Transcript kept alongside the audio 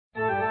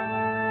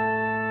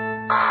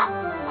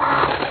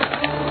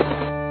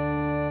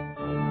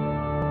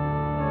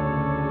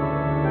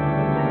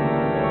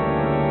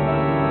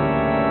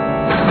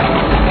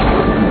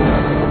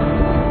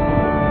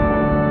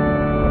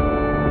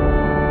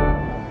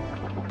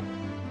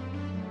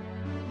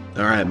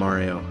Alright,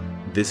 Mario.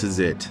 This is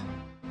it.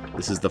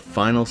 This is the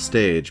final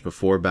stage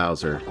before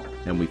Bowser,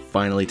 and we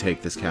finally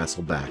take this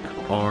castle back.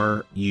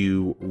 Are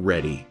you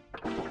ready?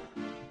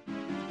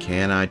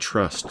 Can I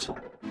trust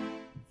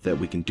that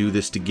we can do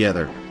this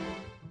together?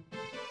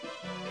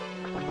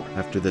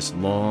 After this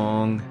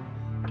long...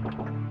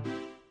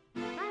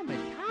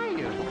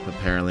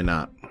 Apparently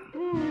not.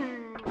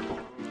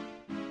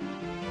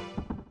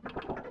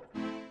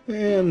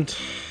 And...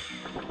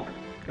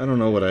 I don't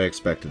know what I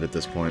expected at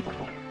this point.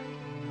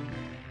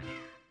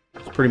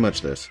 It's pretty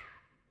much this.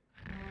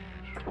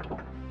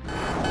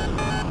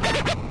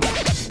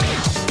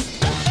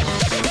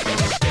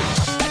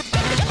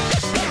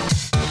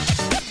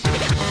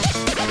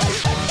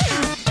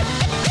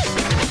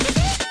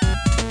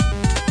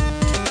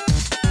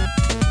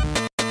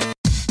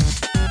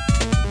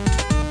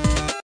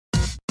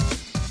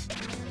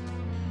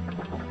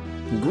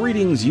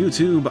 Greetings,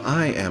 YouTube!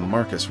 I am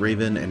Marcus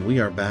Raven, and we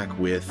are back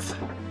with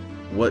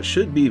what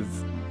should be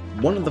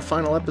one of the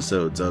final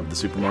episodes of the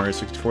Super Mario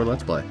 64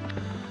 Let's Play.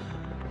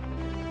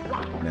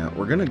 Now,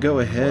 we're gonna go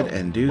ahead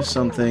and do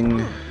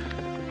something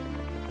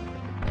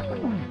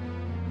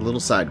a little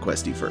side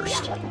questy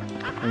first.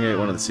 I'm gonna get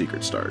one of the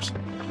secret stars.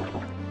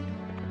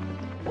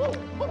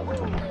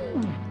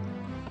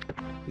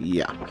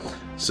 Yeah.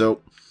 So,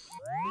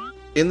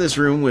 in this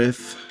room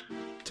with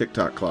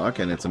Tick-Tock Clock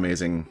and its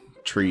amazing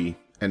tree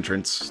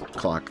entrance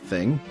clock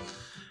thing,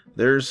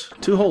 there's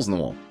two holes in the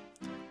wall.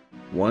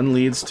 One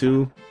leads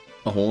to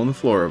a hole in the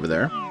floor over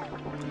there.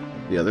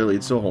 The other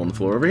leads to a hole in the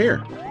floor over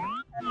here.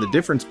 The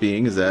difference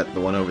being is that the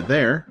one over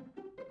there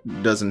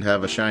doesn't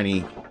have a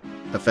shiny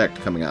effect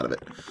coming out of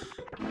it.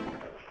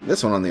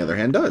 This one, on the other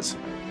hand, does.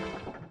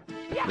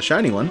 The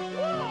shiny one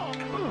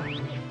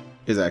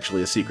is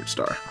actually a secret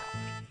star.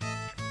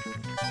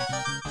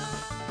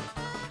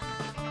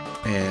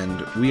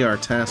 And we are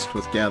tasked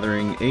with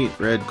gathering 8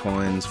 red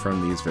coins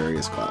from these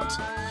various clouds.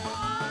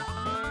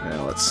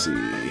 Now, let's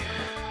see.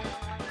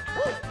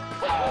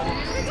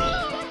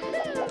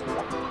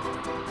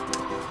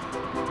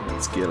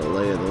 Let's get a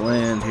lay of the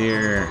land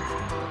here.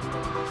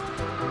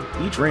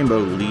 Each rainbow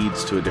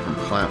leads to a different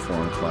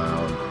platform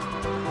cloud,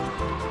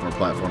 or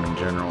platform in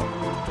general.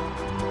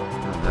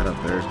 Oh, that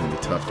up there is going to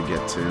be tough to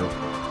get to.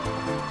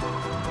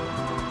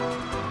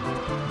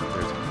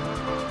 There's a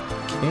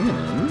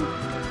cannon.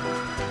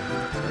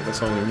 I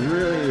guess all we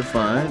really need to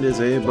find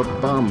is a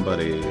bomb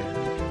buddy.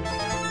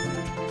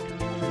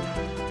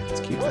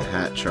 Let's keep the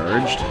hat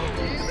charged.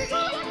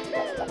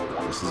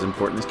 Just as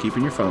important as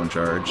keeping your phone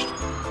charged.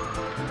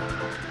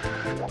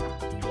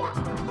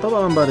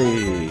 Bomb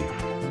buddy!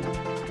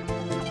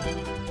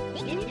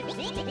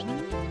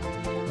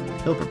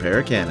 He'll prepare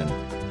a cannon.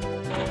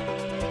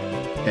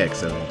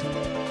 Excellent.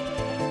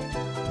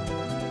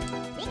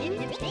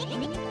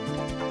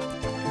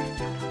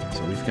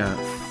 So we've got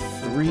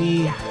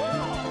 3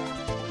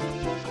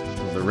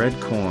 of the red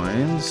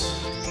coins.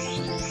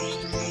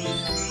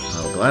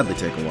 I'll gladly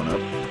take a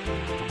 1-up.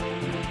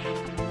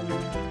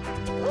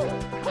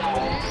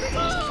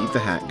 Let's keep the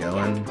hat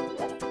going.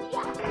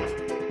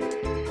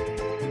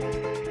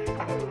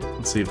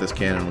 Let's see if this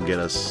cannon will get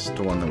us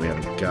to one that we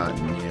haven't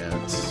gotten yet.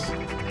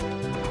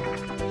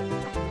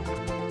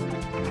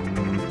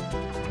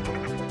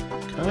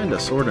 Kinda,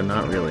 sorta,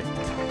 not really.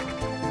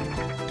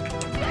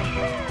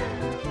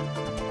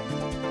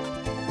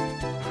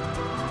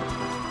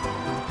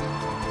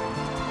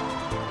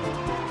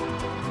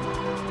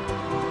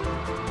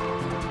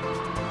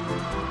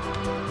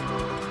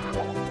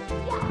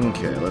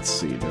 Okay, let's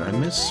see. Did I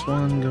miss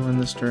one going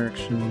this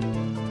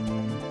direction?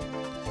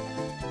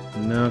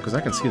 No, because I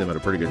can see them at a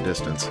pretty good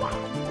distance.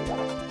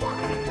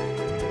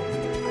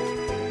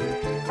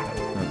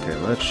 Okay,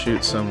 let's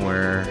shoot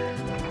somewhere.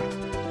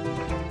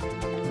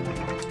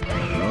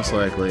 Most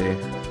likely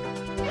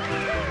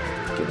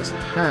get us a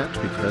hat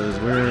because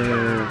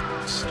we're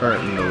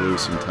starting to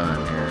lose some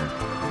time here.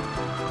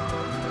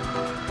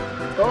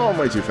 Oh,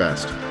 way too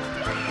fast.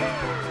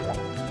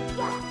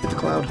 Hit the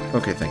cloud?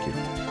 Okay, thank you.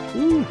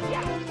 Woo.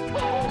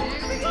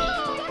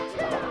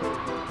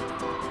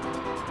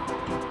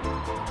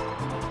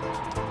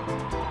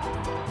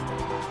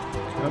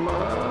 Come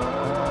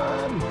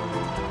on!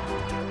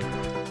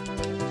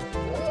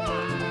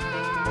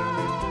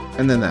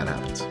 And then that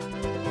happens.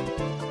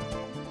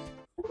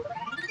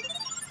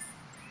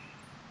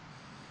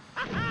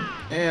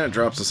 And it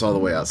drops us all the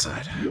way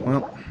outside.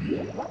 Well,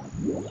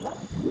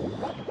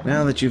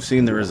 now that you've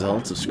seen the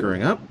results of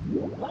screwing up,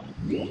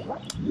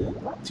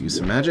 let's use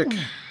some magic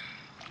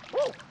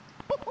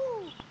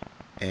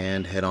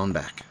and head on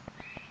back.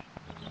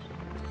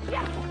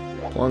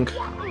 Plunk.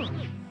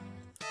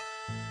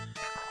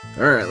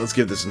 Alright, let's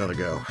give this another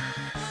go.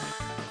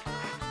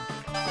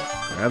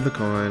 Grab the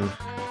coin.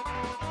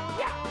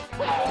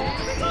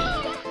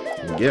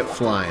 And get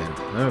flying.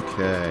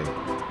 Okay.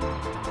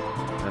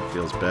 That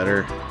feels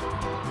better.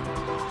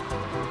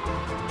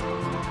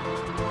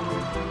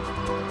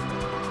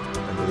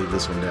 I believe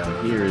this one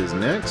down here is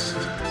next.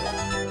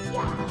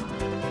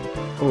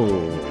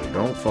 Oh,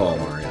 don't fall,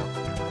 Mario.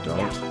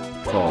 Don't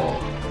fall.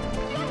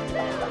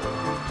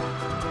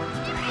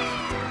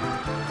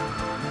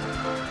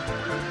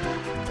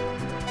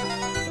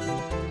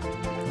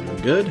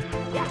 good.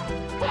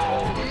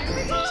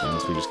 As long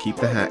as we just keep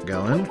the hat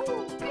going.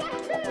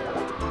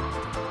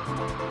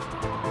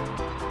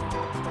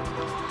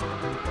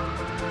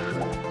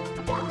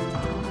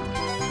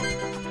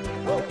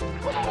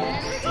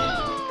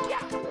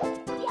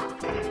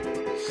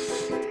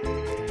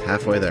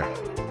 Halfway there.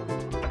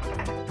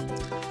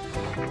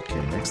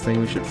 Okay, next thing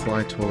we should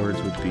fly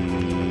towards would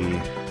be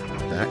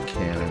that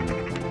cannon.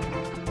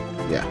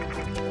 Yeah.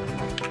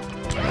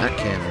 That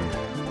cannon.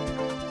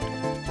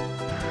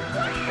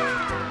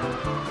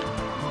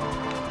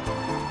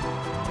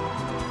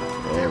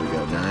 There we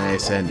go.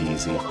 Nice and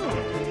easy.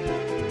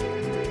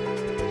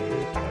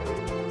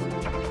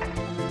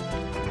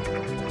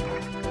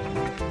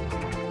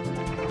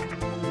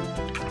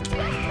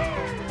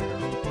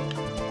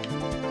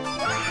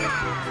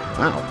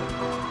 Wow.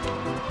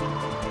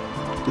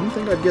 Didn't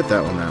think I'd get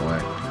that one that way.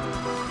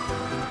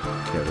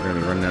 Okay, we're going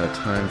to be running out of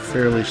time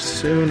fairly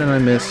soon, and I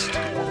missed.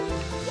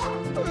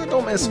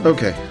 Don't miss.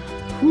 Okay.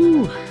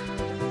 Whew.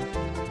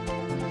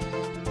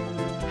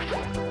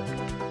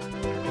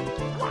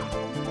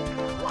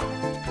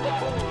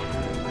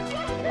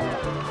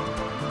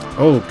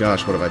 Oh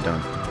gosh, what have I done?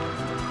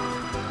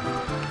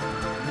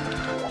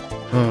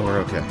 Oh, we're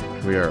okay.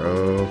 We are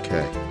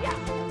okay.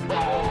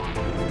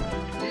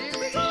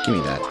 Give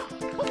me that.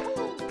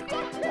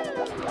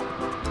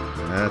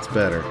 That's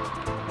better.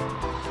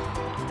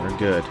 We're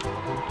good.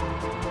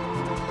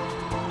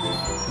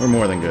 We're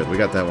more than good. We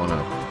got that one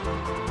up.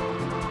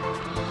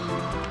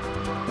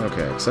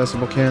 Okay,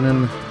 accessible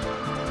cannon.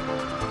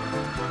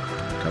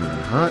 Coming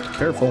in hot.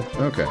 Careful.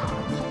 Okay.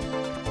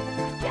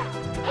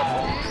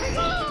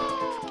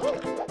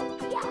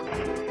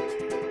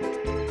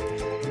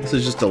 This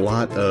is just a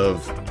lot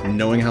of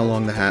knowing how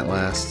long the hat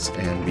lasts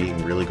and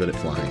being really good at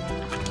flying.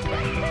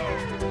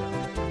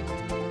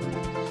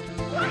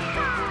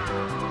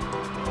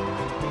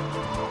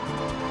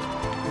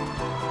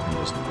 And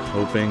just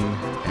hoping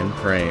and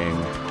praying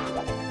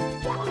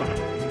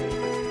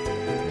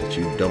that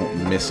you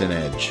don't miss an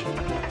edge.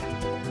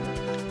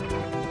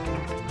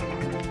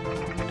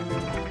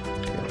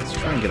 Okay, let's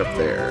try and get up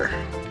there.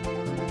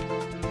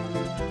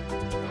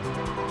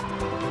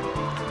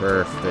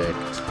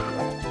 Perfect.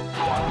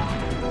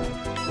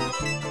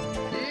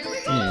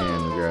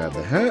 And grab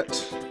the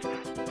hat.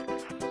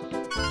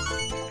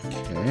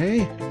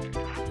 Okay.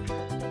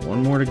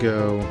 One more to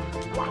go.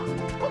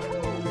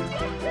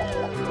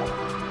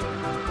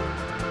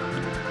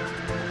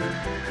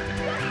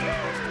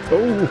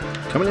 Oh,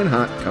 coming in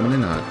hot, coming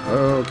in hot.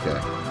 Okay.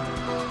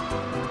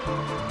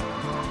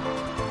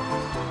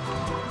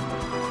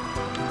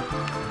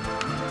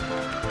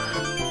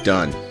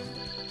 Done.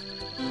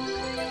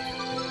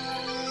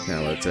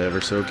 Now let's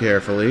ever so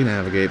carefully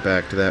navigate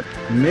back to that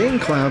main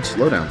cloud.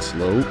 Slow down,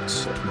 slow,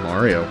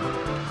 Mario.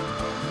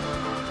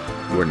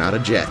 You are not a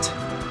jet.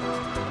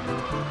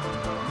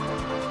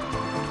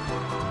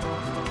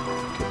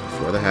 Okay,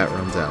 before the hat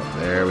runs out.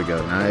 There we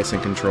go. Nice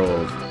and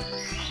controlled.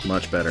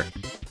 Much better.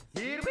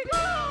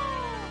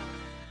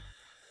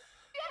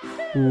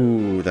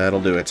 Ooh,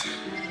 that'll do it.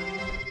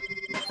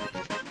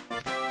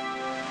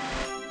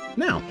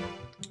 Now,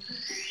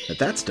 that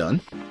that's done,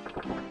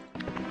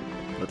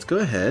 let's go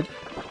ahead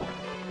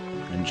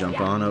and jump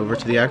on over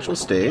to the actual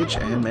stage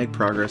and make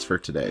progress for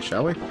today,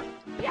 shall we?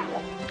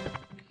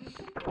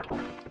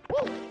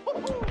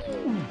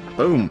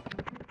 Boom!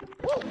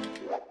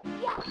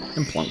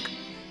 And plunk.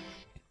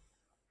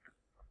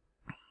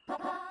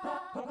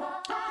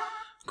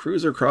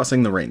 Cruiser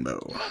crossing the rainbow.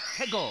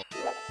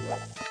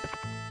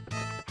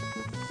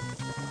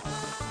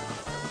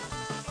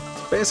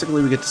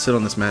 Basically, we get to sit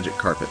on this magic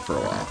carpet for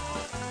a while.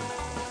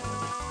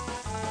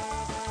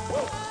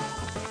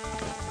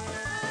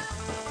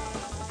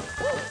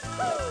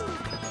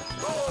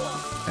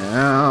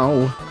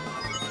 Ow!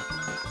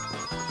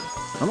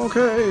 I'm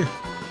okay!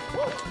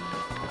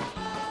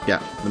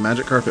 Yeah, the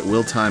magic carpet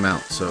will time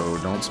out, so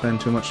don't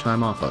spend too much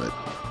time off of it.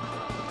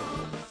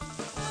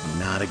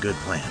 Not a good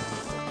plan.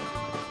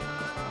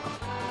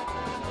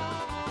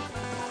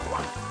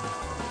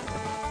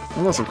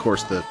 Unless, of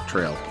course, the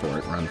trail for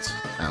it runs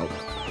out.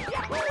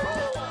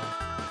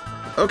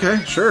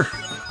 Okay, sure.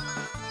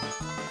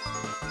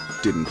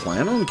 Didn't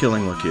plan on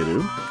killing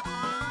Lakitu.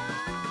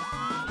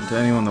 To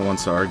anyone that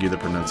wants to argue the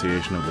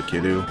pronunciation of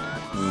Lakitu,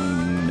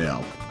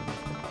 no.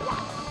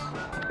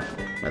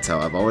 That's how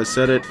I've always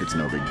said it. It's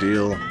no big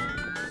deal.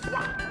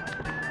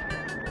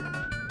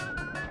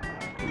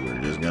 We're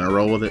just gonna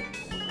roll with it.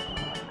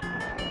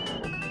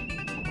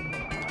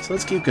 So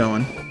let's keep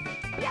going.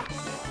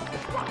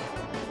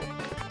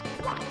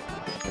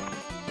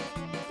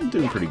 I'm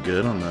doing pretty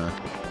good on the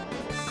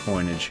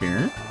coinage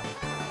here.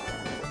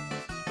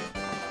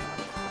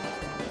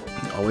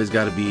 Always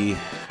got to be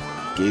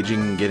gauging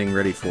and getting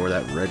ready for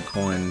that red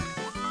coin,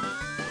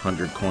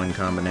 100 coin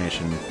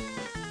combination.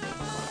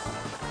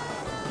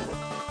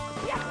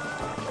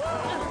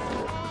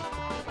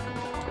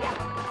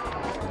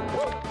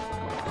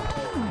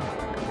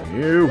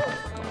 You.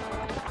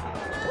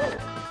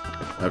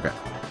 Okay.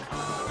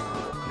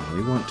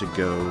 We want to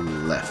go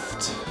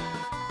left.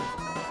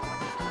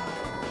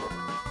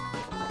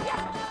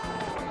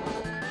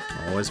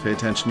 Always pay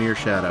attention to your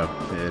shadow.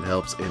 It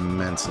helps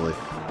immensely.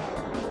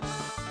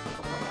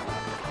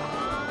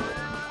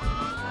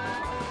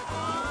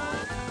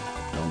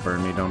 Don't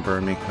burn me, don't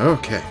burn me.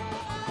 Okay.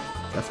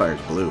 That fire's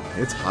blue.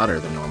 It's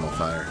hotter than normal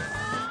fire.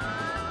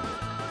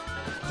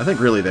 I think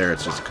really there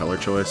it's just a color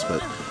choice,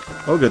 but...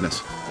 Oh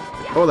goodness.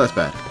 Oh, that's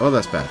bad. Oh,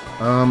 that's bad.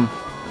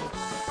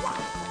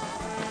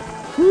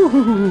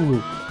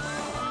 Woo-hoo-hoo-hoo.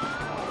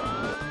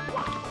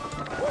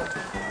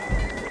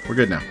 We're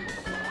good now.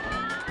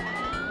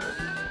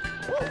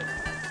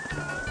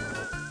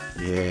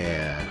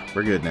 Yeah,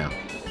 we're good now.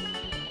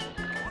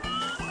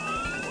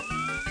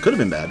 Could have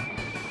been bad,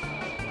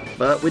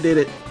 but we did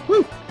it.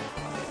 Woo!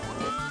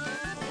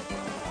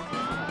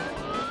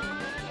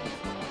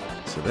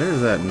 So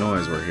there's that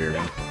noise we're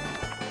hearing.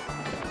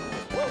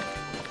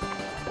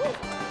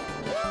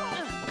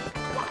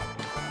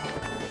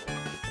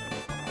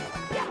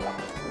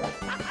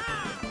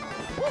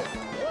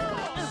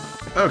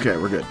 Okay,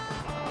 we're good.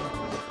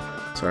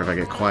 Sorry if I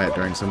get quiet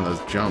during some of those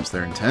jumps.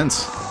 They're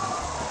intense.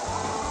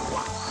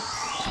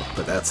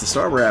 But that's the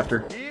star we're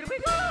after.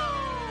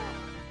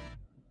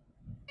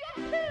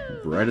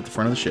 Right at the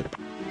front of the ship.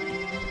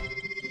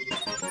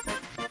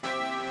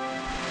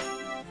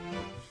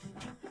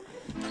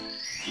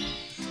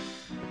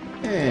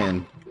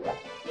 And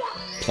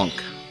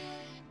plunk.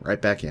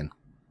 Right back in.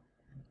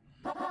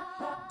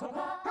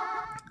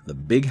 The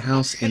big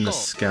house in the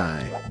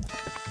sky.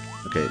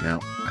 Okay, now,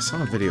 I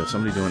saw a video of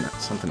somebody doing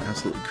something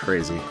absolutely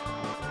crazy.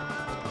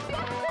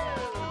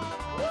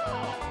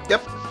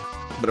 Yep,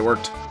 but it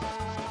worked.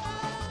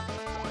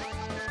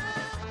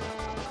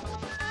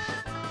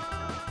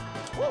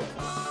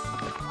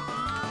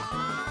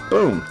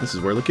 Boom! This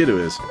is where Lakitu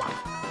is.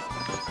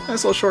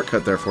 Nice little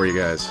shortcut there for you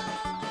guys.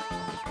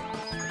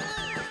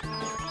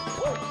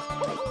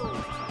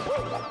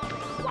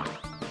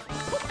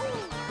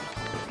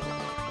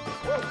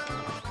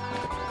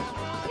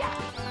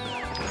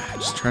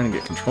 Just trying to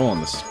get control on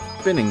the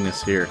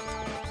spinningness here.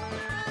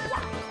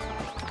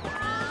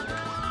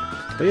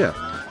 But yeah.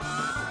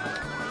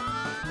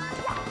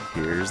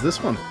 Here's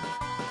this one.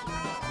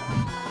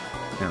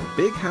 Now,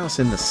 big house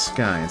in the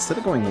sky. Instead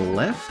of going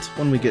left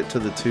when we get to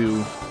the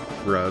two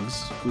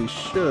rugs, we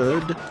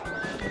should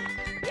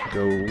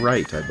go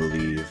right, I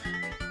believe.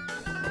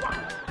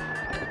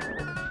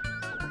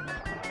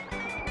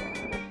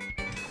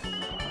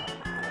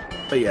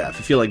 But yeah, if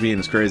you feel like being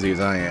as crazy as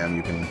I am,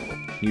 you can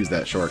use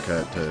that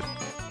shortcut to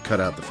cut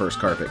out the first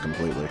carpet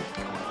completely.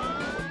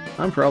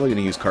 I'm probably going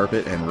to use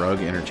carpet and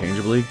rug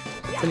interchangeably.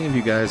 If any of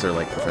you guys are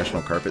like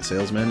professional carpet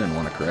salesmen and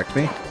want to correct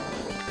me,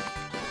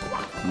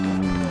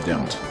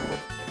 don't.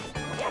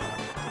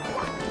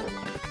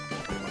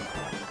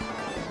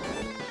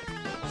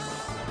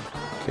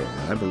 Okay,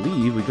 I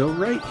believe we go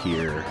right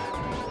here.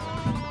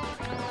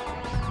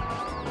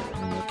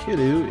 And the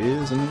kiddo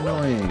is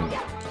annoying.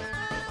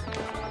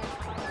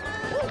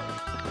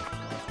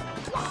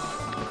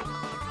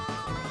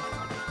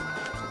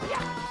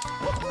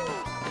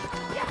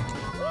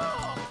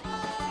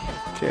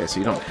 Okay, so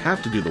you don't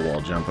have to do the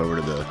wall jump over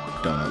to the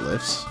donut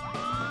lifts,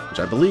 which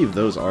I believe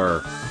those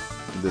are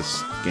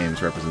this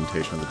game's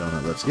representation of the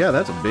donut lifts. Yeah,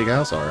 that's a big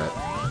house, alright.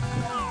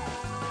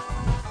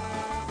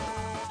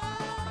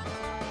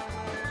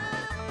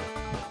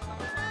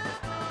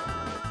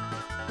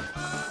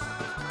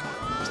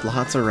 There's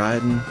lots of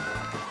riding.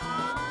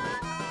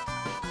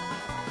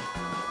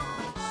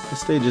 The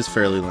stage is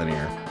fairly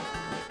linear.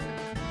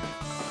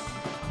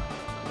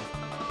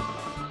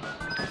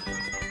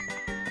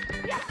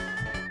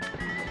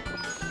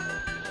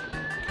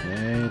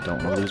 Okay,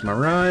 don't want to lose my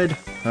ride.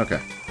 Okay.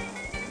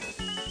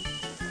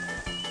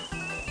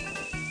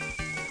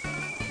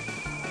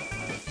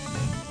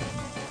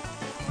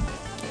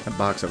 That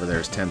box over there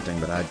is tempting,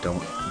 but I don't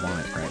want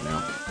it right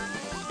now.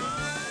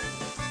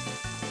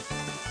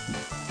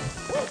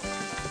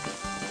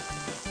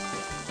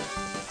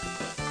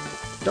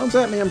 Don't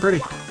zap me, I'm pretty.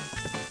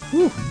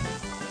 Whew.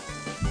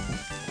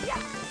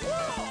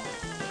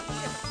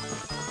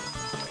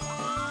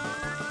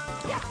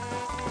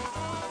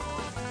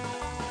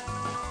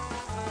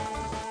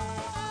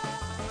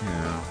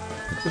 Yeah,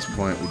 at this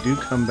point, we do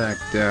come back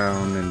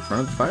down in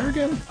front of the fire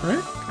again,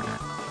 right?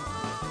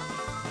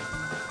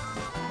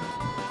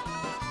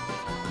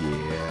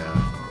 Yeah.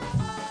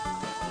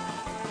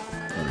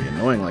 It's gonna be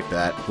annoying like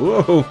that.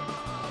 Whoa!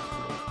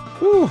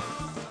 Whew!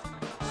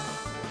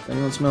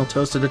 Anyone smell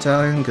toasted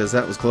Italian? Because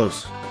that was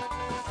close.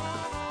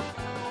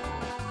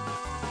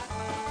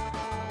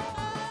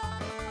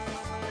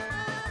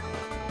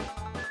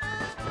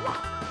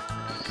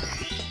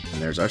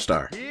 And there's our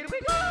star.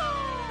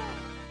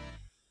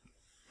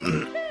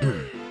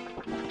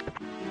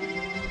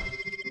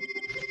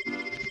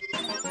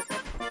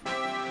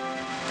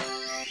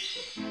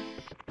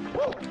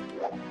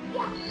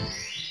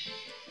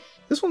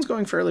 This one's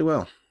going fairly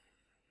well.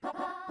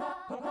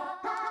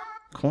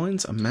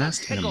 Coins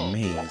amassed in a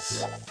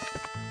maze.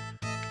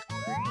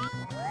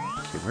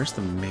 Okay, where's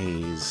the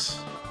maze?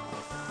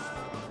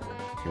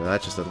 Okay, well,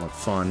 that just doesn't look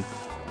fun.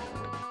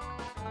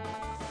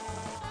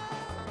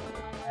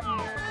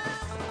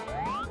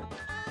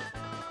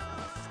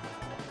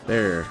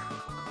 There.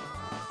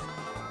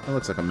 That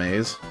looks like a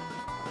maze.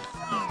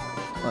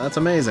 Well, that's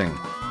amazing.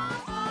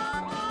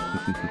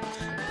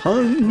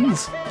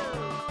 Puns!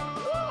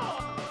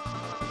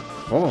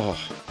 Oh.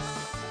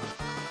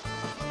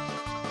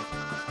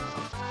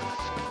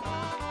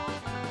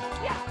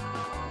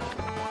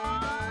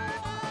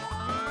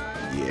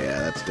 Yeah,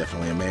 that's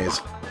definitely a maze.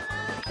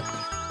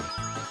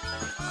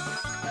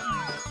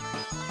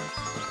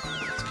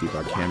 Let's keep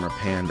our camera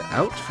panned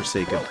out for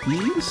sake of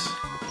ease.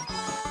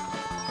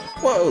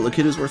 Whoa, the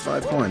kid is worth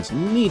 5 coins.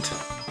 Neat.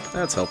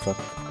 That's helpful.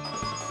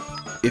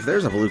 If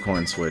there's a blue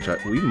coin switch,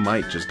 we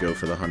might just go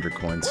for the 100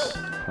 coins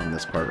on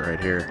this part right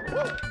here.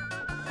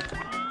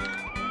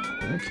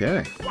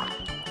 Okay.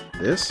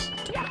 This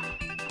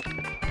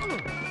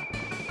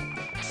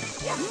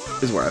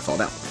is where I fall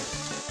down.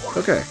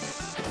 Okay.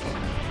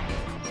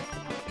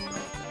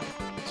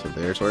 So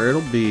there's where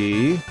it'll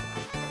be.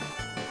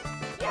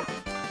 Look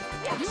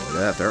at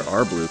that, there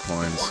are blue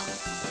coins.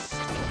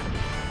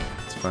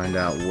 Let's find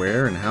out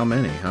where and how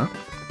many, huh?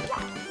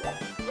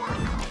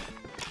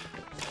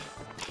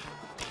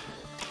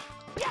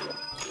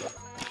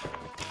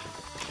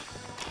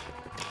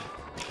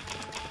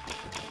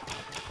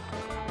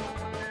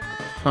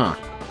 Huh.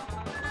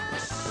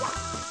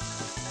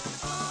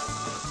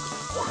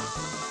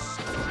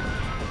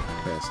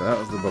 Okay, so that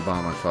was the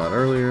Bob-omb I fought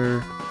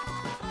earlier.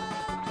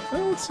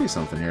 Well, let's see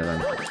something here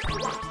then.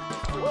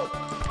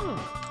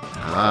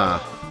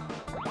 Ah.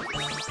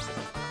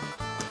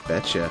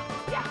 Betcha.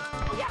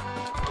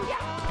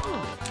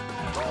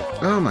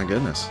 Oh my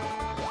goodness.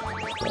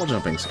 Wall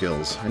jumping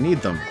skills. I need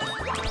them.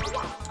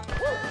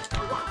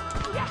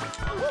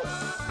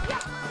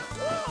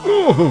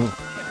 Oh!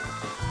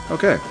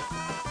 Okay.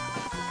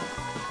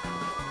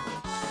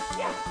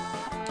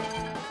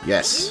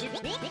 Yes.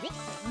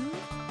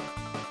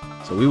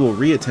 So we will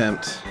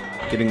reattempt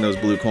getting those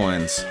blue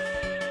coins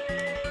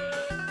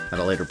at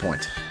a later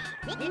point.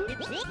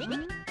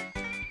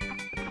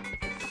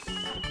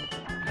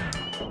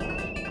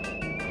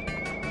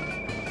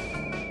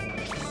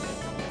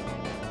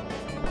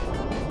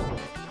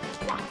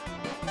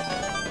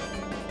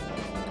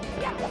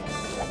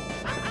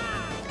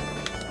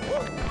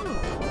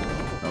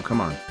 Oh,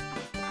 come on.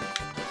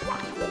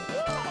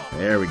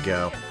 There we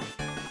go.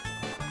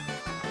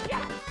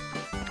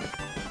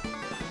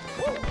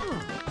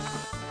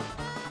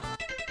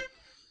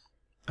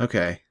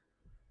 Okay,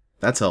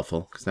 that's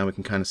helpful, because now we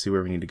can kind of see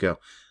where we need to go.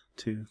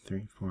 2,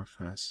 3, 4,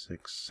 5,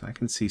 6. I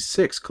can see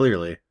 6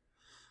 clearly.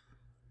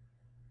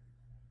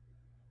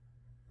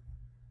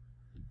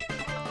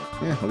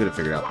 Yeah, we'll get it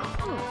figured out.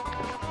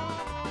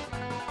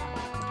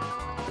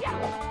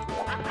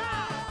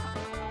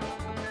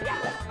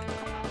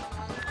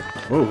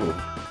 Whoa.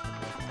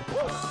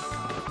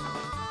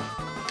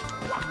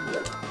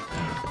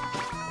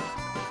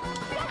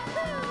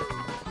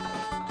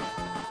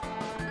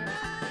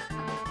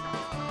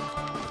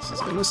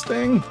 This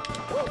thing?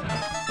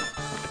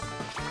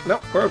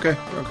 Nope, we're okay.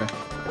 We're okay.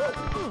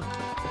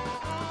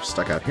 We're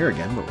stuck out here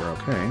again, but we're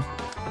okay.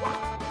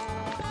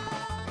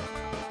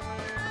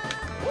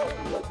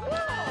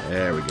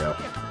 There we go.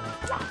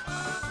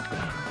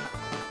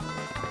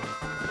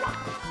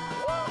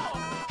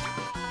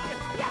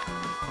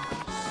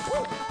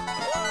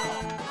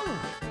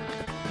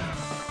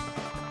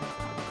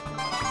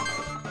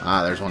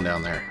 Ah, there's one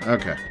down there.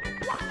 Okay.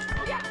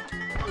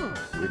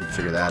 We can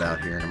figure that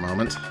out here in a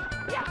moment.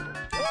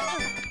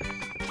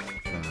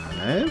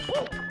 5,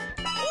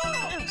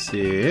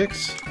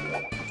 6.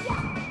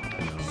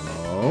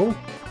 No.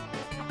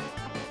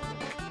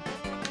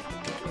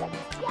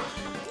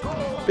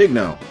 Big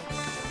no.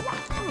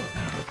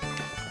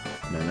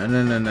 No, no,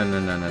 no, no, no, no,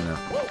 no, no.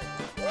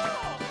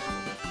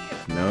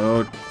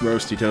 No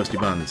roasty toasty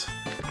buns.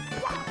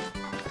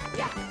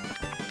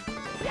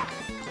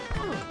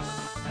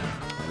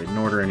 I didn't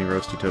order any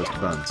roasty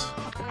toasty buns.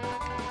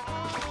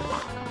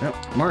 No,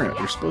 Mario,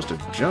 you're supposed to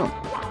jump.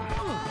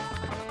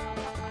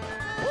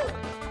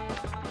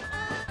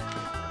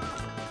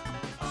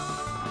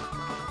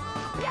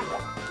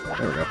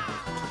 There we go.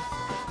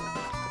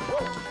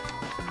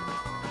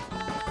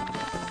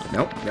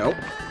 Nope, nope,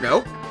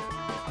 nope.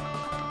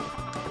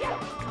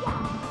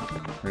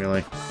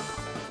 Really?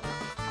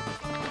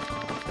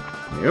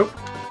 Nope.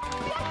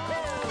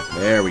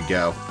 There we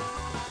go.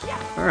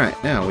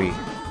 Alright, now we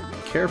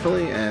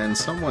carefully and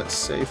somewhat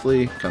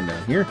safely come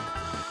down here.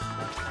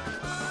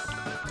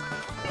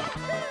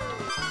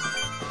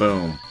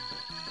 Boom.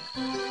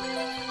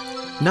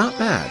 Not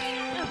bad.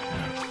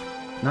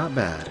 Not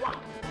bad.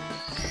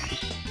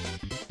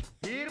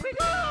 Here we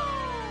go!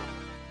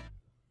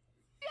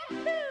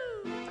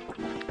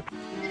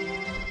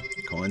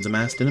 Coins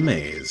amassed in a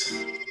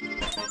maze.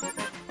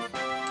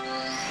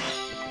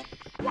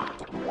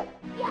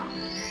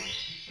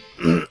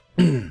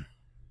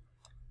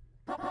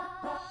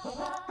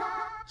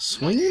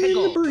 Swinging in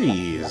the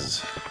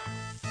breeze.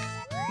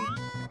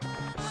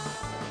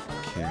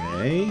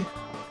 Okay.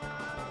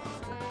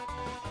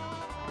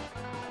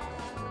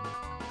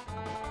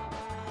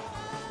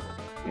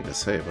 I need to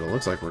say, but it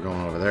looks like we're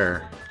going over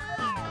there.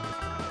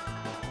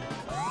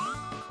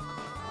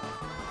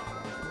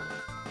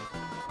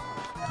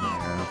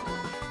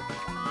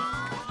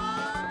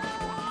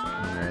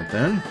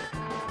 then.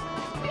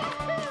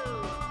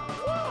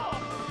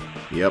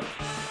 Yep.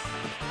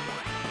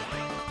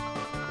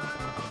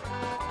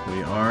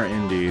 We are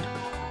indeed.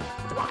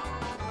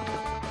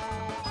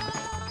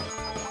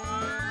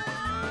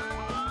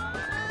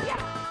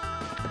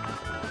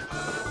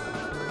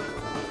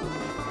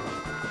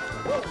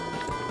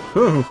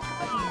 Whew.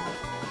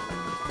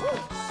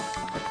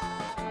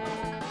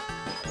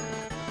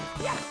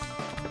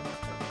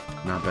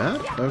 Not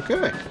bad?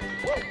 Okay.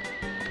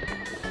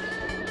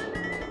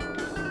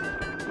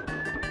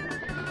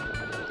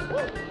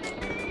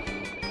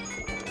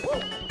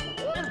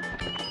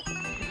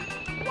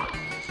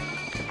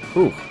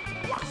 Ooh.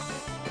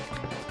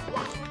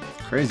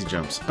 Crazy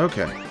jumps.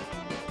 Okay.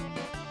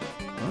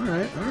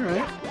 Alright,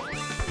 alright.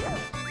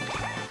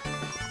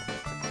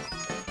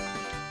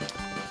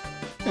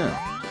 Yeah.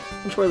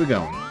 Which way are we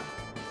going?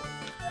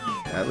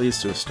 That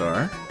leads to a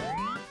star.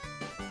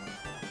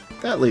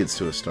 That leads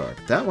to a star.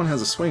 But that one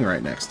has a swing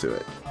right next to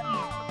it.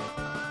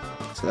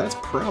 So that's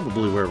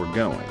probably where we're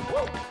going.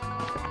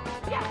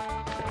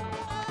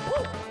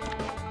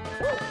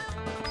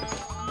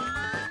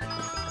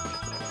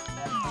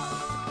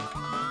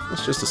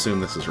 Let's just assume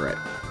this is right.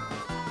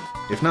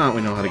 If not,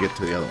 we know how to get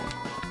to the other one.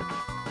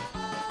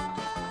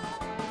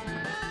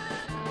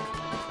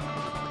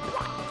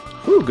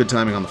 Whew, good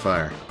timing on the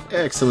fire.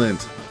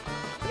 Excellent.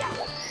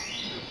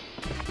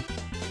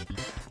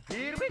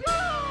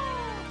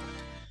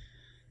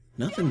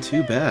 Nothing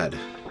too bad.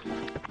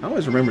 I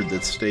always remembered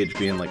this stage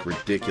being, like,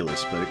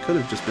 ridiculous, but it could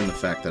have just been the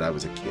fact that I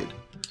was a kid.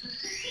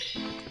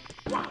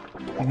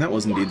 And that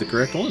was indeed the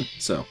correct one,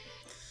 so.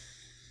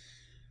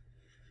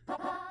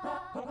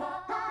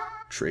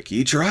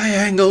 Tricky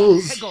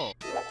triangles!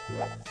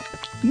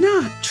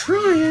 Not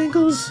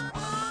triangles!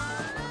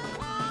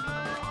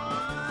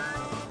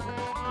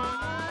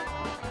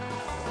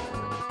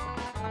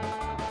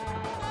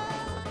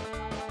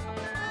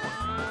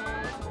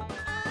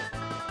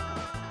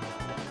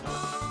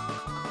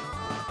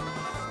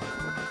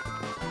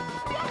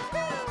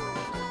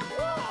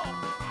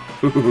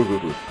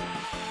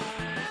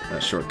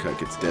 That shortcut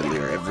gets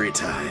deadlier every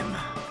time.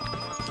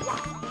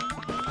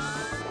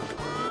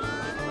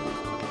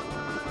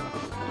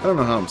 I don't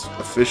know how I'm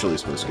officially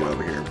supposed to get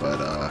over here, but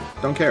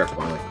don't care,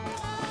 really.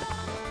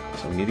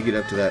 So we need to get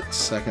up to that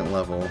second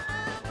level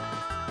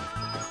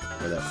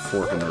where that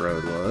fork in the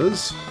road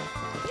was.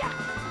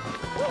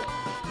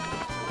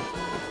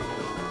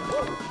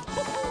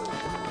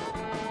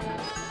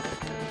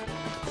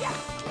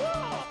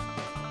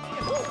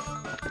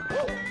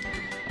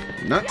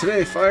 Not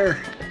today, fire!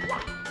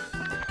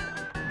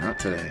 Not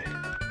today.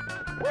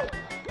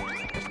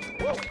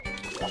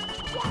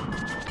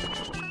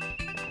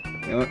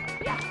 You know what?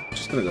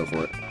 Just gonna go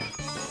for it.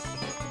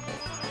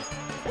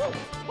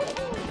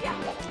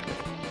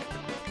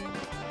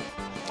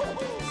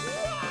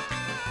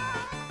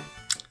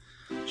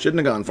 Shouldn't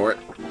have gone for it.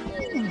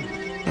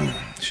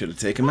 Should have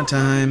taken my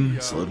time,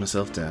 slowed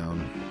myself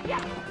down.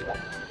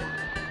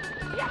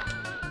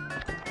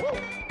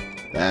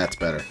 That's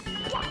better.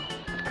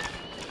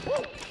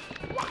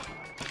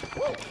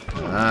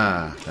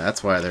 Ah,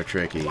 that's why they're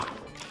tricky.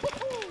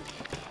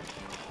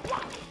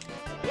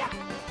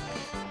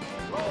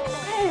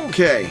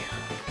 Okay.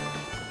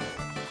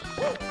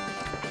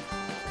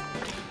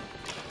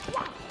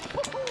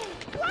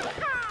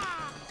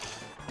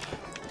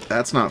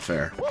 That's not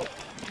fair.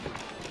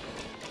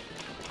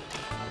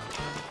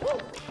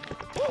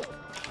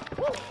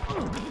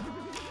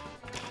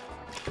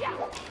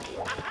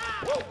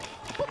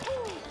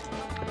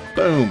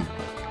 Boom.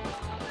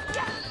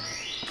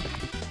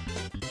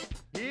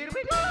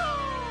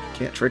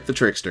 Can't trick the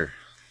trickster.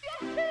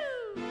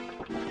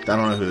 I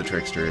don't know who the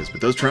trickster is,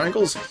 but those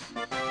triangles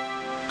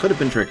could have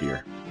been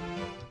trickier.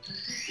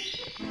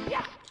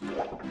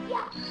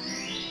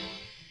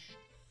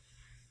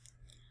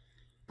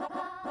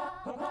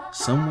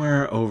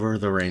 Somewhere over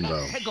the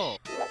rainbow. Well,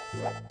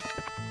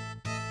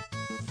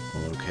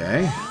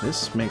 okay,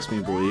 this makes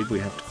me believe we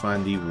have to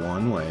find the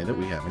one way that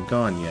we haven't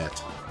gone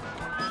yet.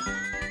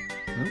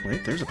 Oh,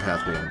 wait, there's a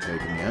path we haven't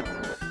taken yet.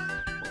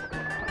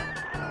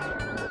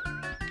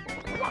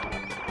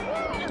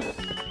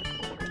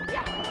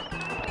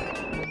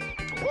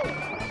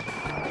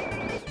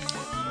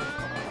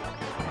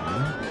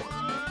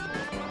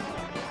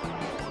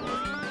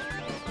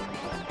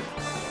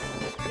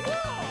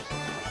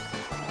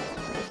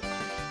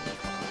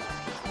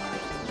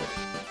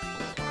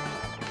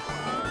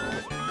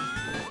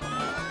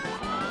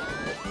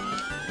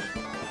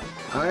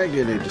 I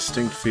get a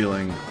distinct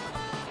feeling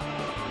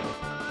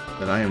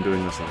that I am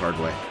doing this the hard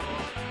way.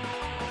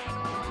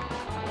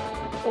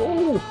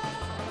 Oh!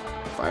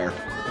 Fire.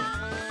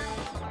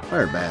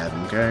 Fire bad,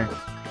 okay?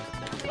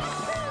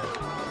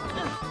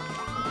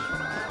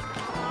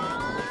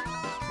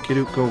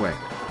 Kiddo, go away.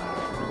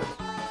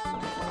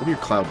 Go to your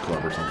Cloud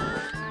Club or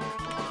something.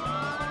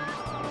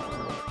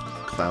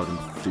 Cloud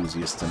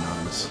Enthusiasts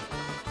Anonymous.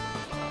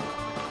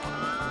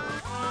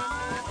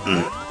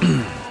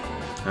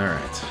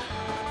 Alright.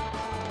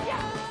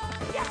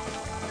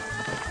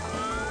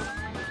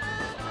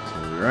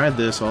 ride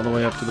this all the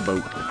way up to the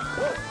boat.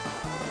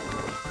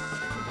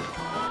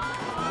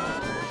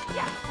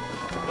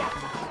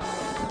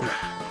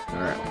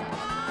 Alright.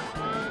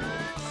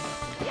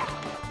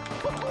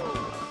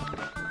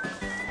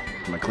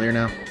 Am I clear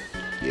now?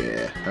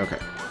 Yeah, okay.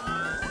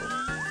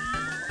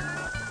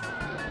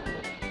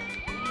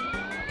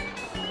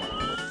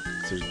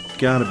 So there's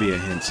gotta be a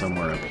hint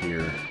somewhere up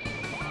here.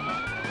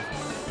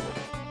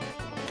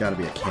 Gotta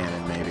be a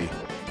cannon, maybe.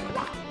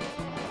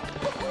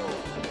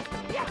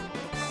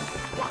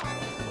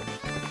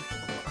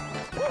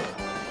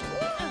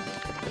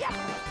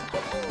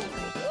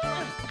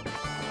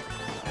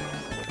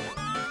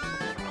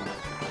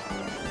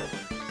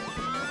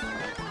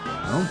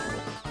 Well,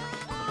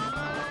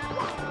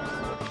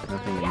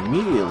 nothing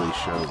immediately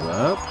shows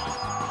up.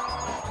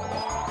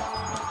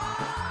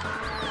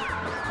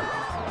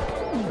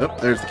 Oh,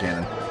 there's the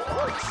cannon.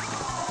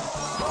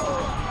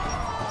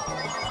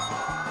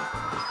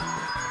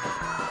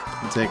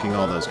 I'm taking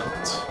all those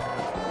coins.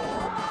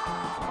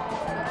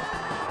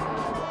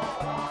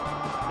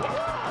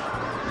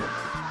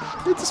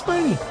 It's a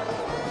Spiny!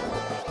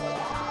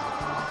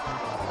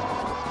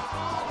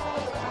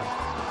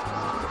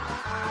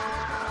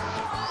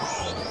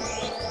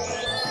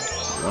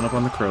 One up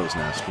on the crow's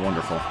nest.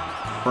 Wonderful.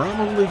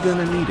 Probably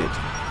gonna need it.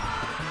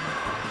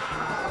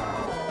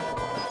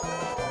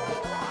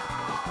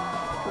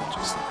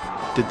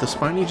 Did the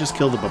Spiny just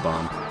kill the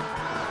Babam?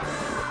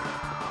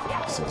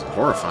 This is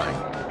horrifying.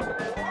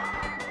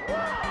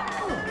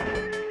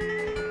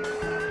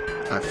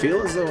 I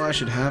feel as though I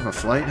should have a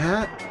flight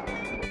hat.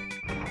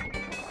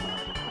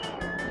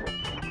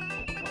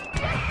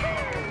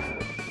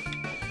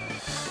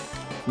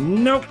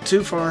 Nope,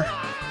 too far.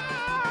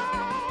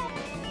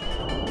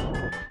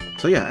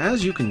 So yeah,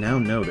 as you can now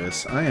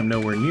notice, I am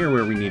nowhere near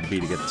where we need to be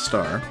to get the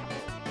star.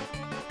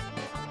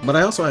 But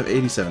I also have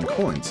 87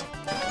 coins.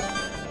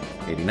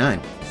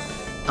 89.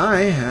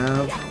 I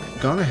have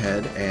gone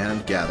ahead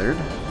and gathered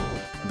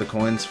the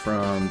coins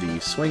from the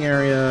swing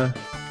area,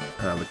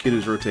 the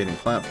Kiddo's rotating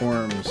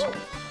platforms,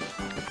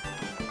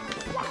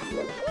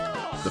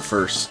 the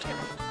first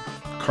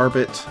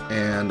carpet,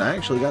 and I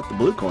actually got the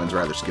blue coins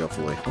rather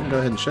skillfully. I'm going to go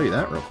ahead and show you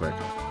that real quick.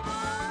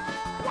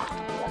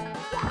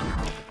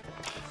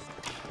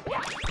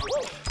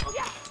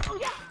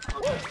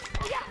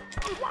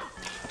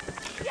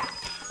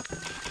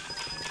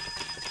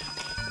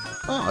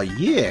 Oh,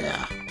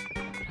 yeah!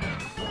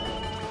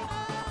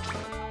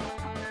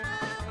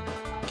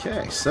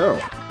 Okay, so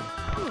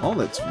all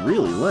that's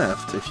really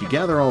left, if you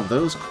gather all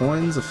those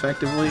coins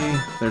effectively,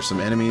 there's some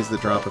enemies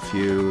that drop a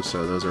few,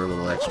 so those are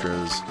little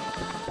extras.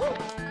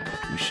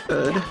 You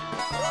should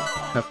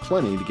have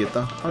plenty to get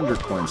the 100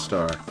 coin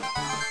star.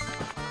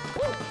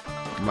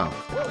 Wow,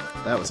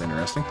 that was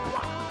interesting.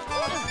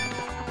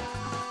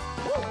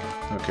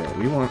 Okay,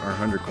 we want our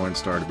 100 coin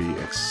star to be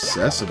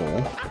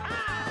accessible,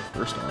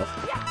 first off.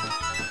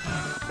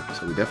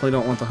 So we definitely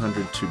don't want the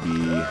 100 to be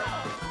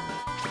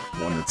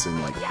one that's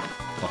in, like,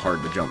 a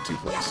hard-to-jump-to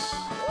place.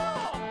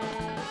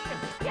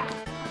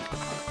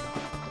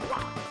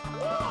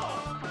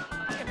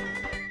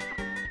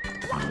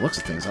 From the looks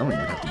of things, I don't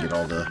even have to get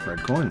all the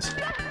red coins.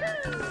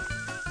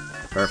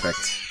 Perfect.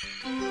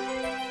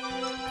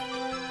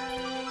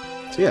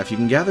 So yeah, if you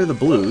can gather the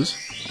blues,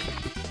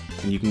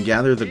 and you can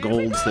gather the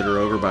golds that are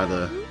over by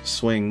the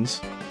swings,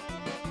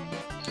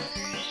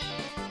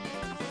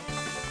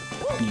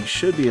 you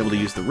should be able to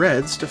use the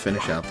reds to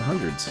finish out the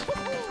hundreds.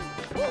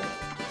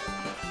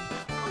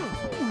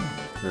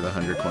 For the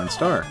 100 coin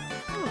star.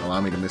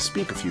 Allow me to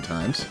misspeak a few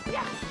times,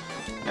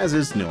 as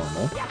is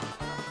normal.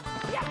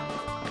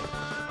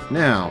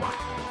 Now,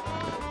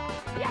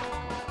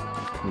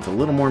 with a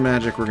little more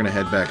magic, we're going to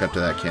head back up to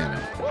that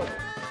cannon.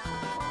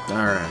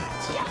 Alright.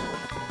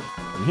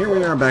 And here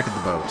we are back at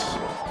the boat.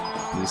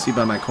 You see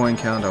by my coin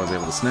count, I was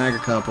able to snag a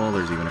couple.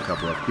 There's even a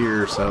couple up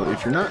here. So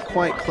if you're not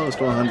quite close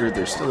to 100,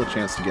 there's still a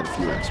chance to get a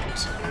few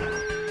extras.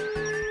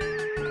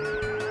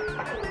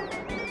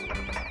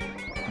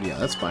 Yeah,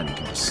 that's fine. You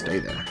can just stay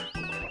there.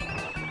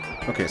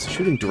 Okay, so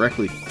shooting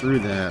directly through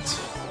that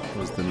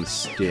was the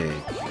mistake.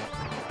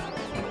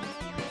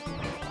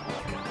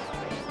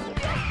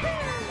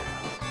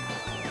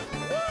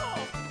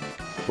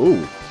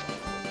 Ooh.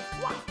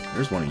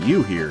 There's one of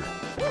you here.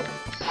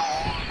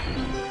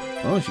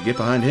 Well, if you get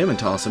behind him and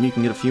toss him, you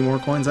can get a few more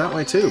coins that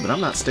way too, but I'm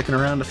not sticking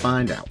around to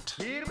find out.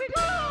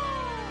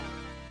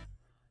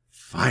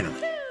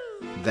 Finally.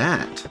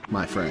 That,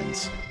 my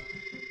friends,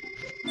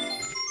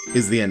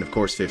 is the end of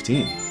Course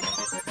 15.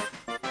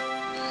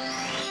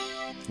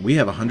 We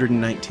have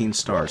 119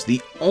 stars.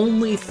 The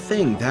only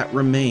thing that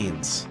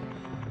remains...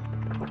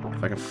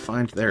 If I can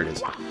find... There it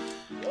is.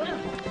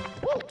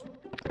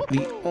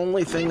 The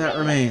only thing that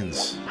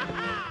remains...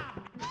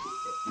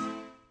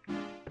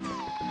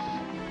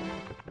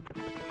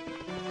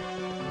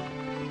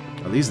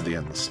 Oh, these are the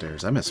endless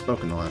stairs. I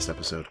misspoke in the last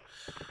episode.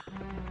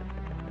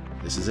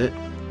 This is it.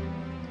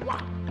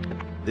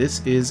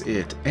 This is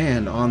it.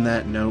 And on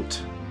that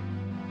note,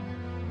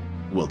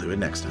 we'll do it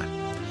next time.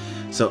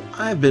 So,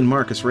 I've been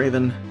Marcus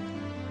Raven.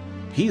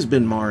 He's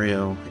been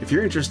Mario. If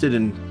you're interested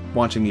in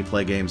watching me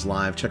play games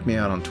live, check me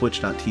out on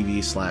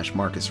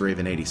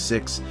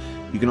twitch.tv/MarcusRaven86.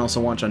 You can also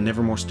watch on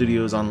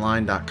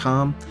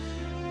NevermoreStudiosOnline.com.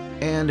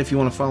 And if you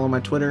want to follow my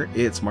Twitter,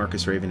 it's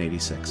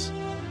MarcusRaven86.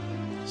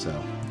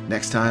 So,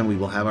 next time we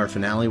will have our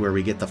finale where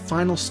we get the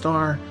final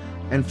star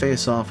and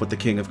face off with the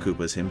King of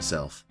Koopas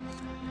himself.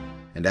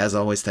 And as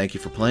always, thank you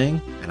for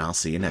playing, and I'll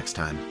see you next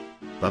time.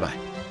 Bye-bye.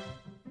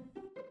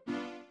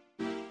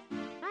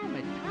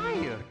 I'm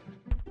tired.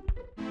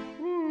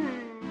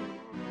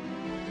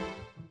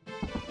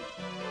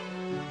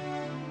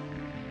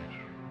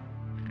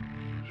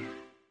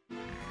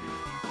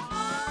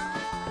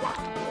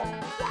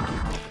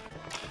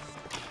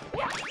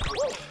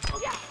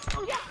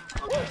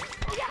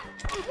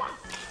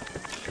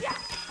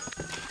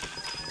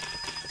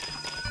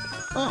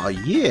 Oh,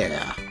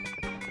 yeah!